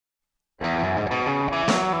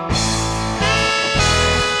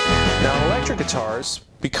guitars,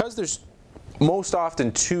 because there's most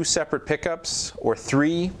often two separate pickups or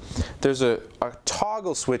three, there's a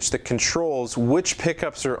toggle switch that controls which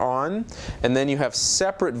pickups are on, and then you have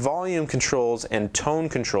separate volume controls and tone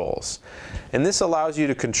controls. And this allows you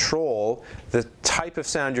to control the type of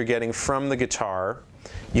sound you're getting from the guitar.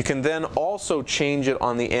 You can then also change it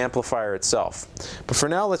on the amplifier itself. But for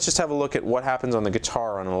now, let's just have a look at what happens on the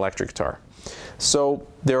guitar on an electric guitar. So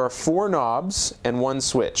there are 4 knobs and 1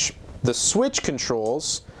 switch. The switch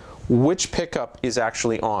controls which pickup is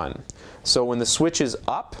actually on. So when the switch is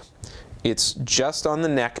up, it's just on the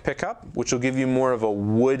neck pickup, which will give you more of a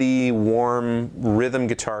woody, warm rhythm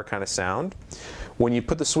guitar kind of sound. When you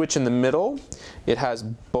put the switch in the middle, it has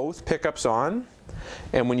both pickups on.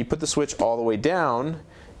 And when you put the switch all the way down,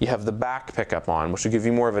 you have the back pickup on, which will give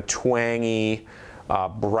you more of a twangy,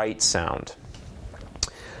 bright sound.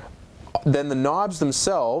 Then the knobs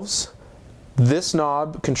themselves, this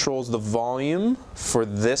knob controls the volume for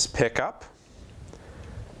this pickup,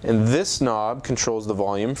 and this knob controls the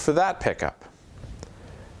volume for that pickup.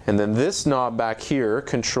 And then this knob back here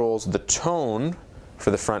controls the tone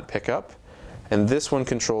for the front pickup, and this one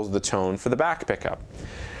controls the tone for the back pickup.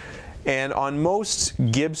 And on most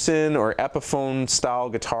Gibson or Epiphone style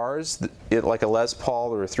guitars, like a Les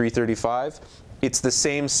Paul or a 335, it's the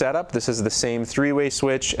same setup. This is the same 3-way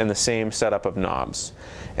switch and the same setup of knobs.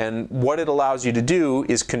 And what it allows you to do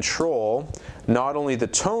is control not only the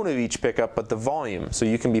tone of each pickup, but the volume. So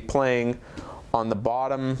you can be playing on the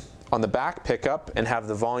bottom, on the back pickup, and have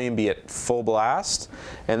the volume be at full blast.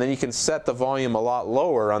 And then you can set the volume a lot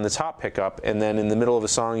lower on the top pickup, and then in the middle of a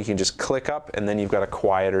song you can just click up, and then you've got a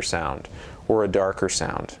quieter sound or a darker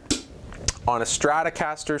sound. On a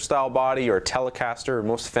Stratocaster style body or a Telecaster or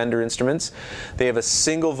most Fender instruments, they have a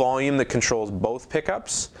single volume that controls both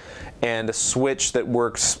pickups and a switch that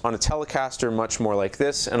works on a Telecaster much more like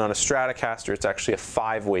this, and on a Stratocaster it's actually a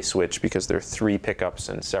 5-way switch because there are 3 pickups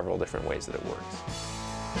and several different ways that it works.